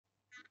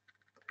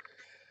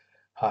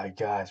Hi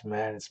guys,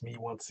 man, it's me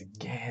once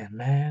again,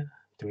 man.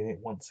 Doing it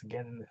once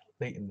again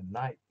late in the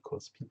night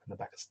because people in the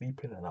back are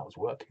sleeping and I was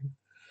working.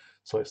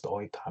 So it's the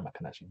only time I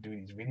can actually do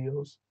these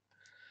videos.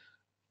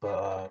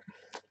 But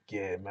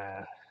yeah,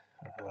 man,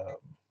 um,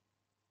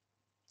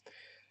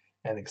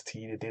 NXT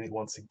they did it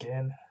once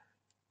again.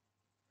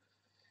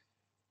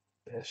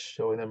 Best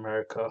show in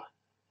America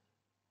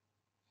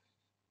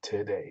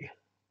today.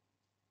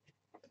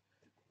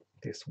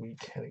 This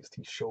week,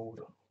 NXT showed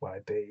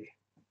why they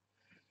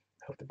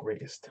have the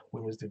greatest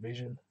women's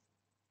division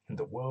in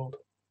the world.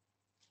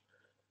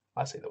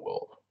 I say the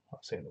world. I'm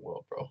saying the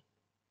world, bro.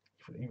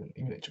 Even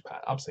in Japan,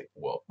 I'm saying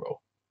the world, bro.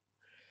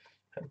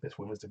 Have the best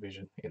women's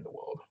division in the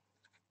world.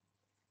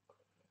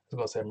 I was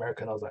gonna say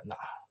American. I was like, nah.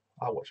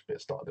 I watched a bit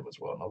of Stardom as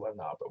well, and I was like,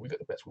 nah, but we got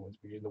the best women's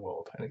division in the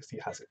world. NXT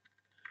has it.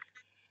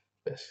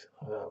 Best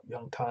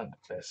young talent,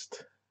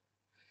 best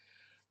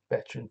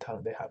veteran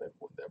talent. They have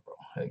everyone there, bro.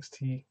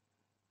 NXT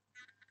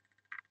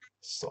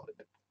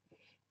solid.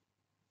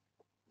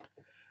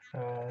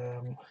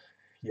 Um,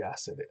 yeah, I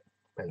said it.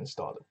 Better than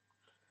Stardom.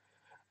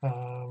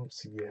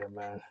 So yeah,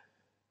 man.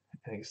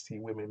 NXT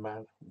women,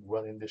 man,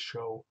 running the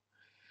show.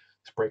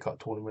 This breakout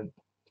tournament,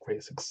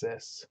 great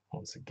success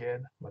once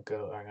again. My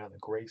girl Ariana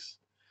Grace,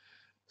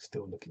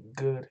 still looking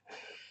good.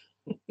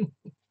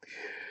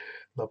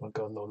 Love my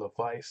girl Lola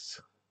Vice.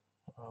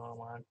 Oh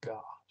my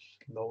gosh,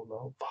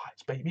 Lola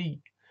Vice,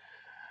 baby.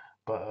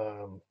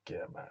 But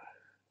yeah, man,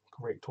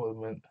 great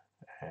tournament,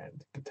 and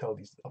you can tell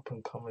these up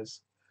and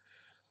comers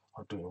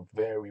are doing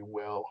very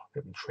well.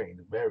 They've been trained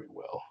very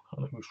well. I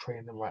don't know who's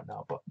training them right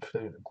now, but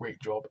they're doing a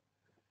great job.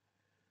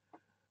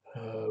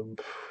 Um,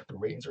 the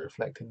ratings are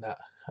reflecting that,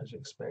 as you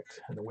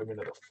expect, and the women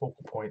are the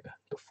focal point,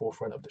 the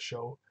forefront of the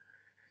show.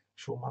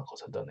 Shawn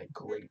Michaels has done a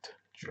great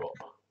job.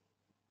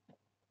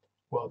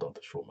 Well done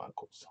to Shawn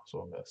Michaels. So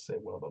I'm gonna say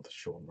well done to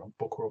Shawn.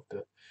 Booker of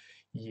the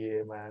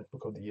year, man.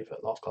 Booker of the year for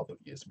the last couple of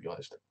years, to be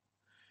honest.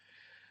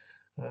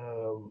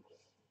 Um,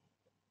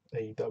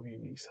 AEW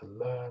needs to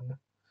learn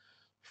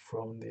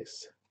from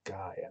this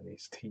guy and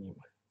his team.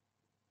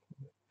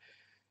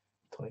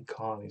 Tony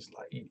Khan is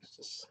like, he's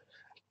just,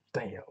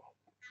 damn.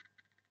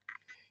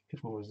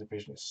 His women's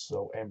division is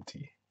so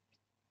empty.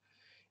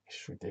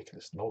 It's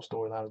ridiculous. No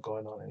storylines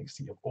going on.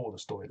 NXT of all the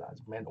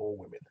storylines, men or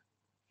women,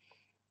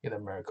 in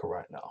America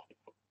right now.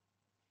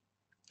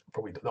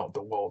 Probably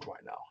the world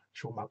right now.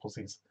 Shawn Michaels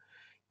is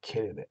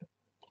killing it.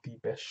 The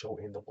best show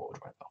in the world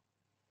right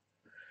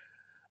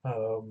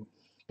now.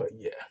 But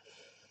yeah.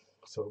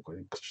 So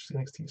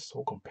NXT is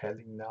so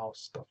compelling now.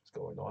 Stuff is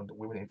going on. The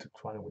women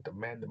intertwining with the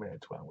men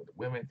intertwining with the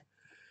women.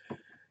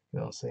 You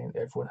know what I'm saying?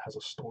 Everyone has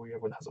a story,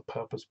 everyone has a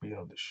purpose being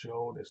on the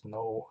show. There's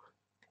no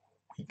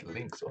weak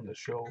links on the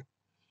show.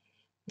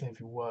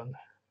 Everyone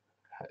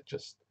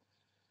just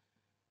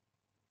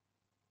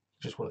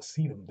want to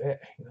see them there,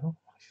 you know?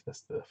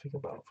 That's the thing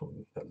about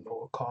from the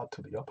lower card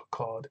to the upper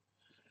card.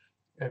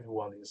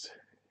 Everyone is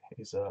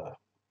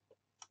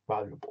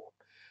valuable.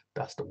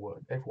 That's the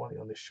word. Everyone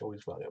on this show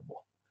is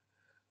valuable.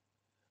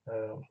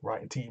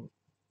 Writing team,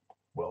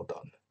 well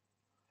done.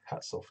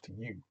 Hats off to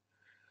you.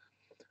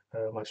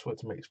 I just wanted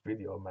to make this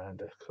video, man,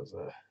 because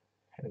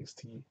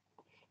NXT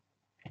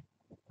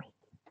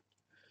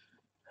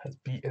has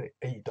beaten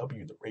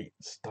AEW in the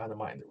ratings,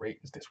 Dynamite in the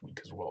ratings this week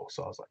as well.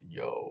 So I was like,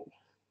 yo,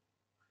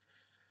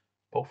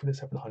 both in the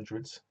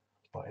 700s,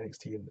 but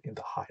NXT in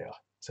the higher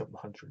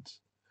 700s.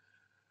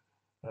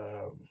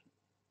 Um,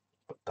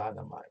 but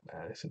Dynamite,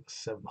 man, it's in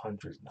the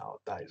 700s now.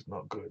 That is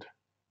not good.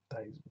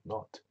 That is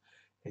not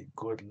a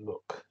good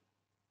look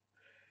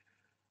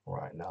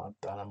right now.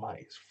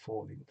 Dynamite is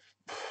falling.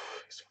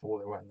 It's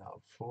falling right now.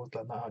 It falls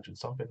like 900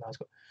 something. Now it's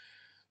got,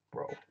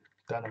 bro.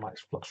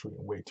 Dynamite's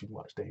fluctuating way too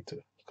much. They to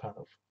kind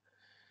of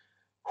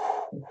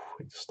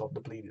stop the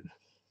bleeding.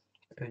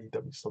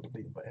 AEW stop the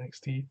bleeding, but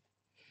NXT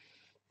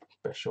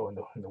best show in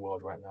the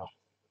world right now.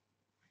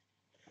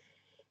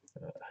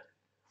 Uh,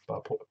 but I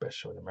put the best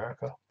show in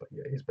America. But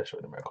yeah, it's best show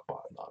in America,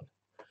 bar none.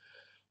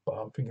 But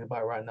I'm thinking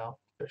about it right now.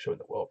 Best show in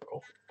the world, bro.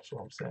 That's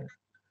what I'm saying.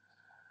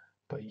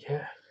 But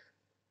yeah,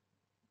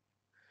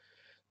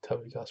 tell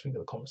me you guys think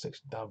of the comment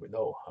section down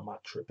below. Am I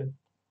tripping?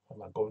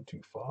 Am I going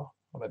too far?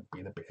 Am I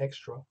being a bit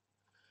extra?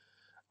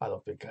 I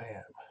don't think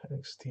I am.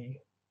 NXT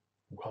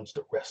runs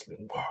the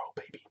wrestling world,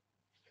 baby.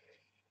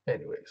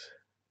 Anyways,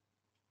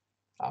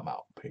 I'm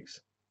out. Peace.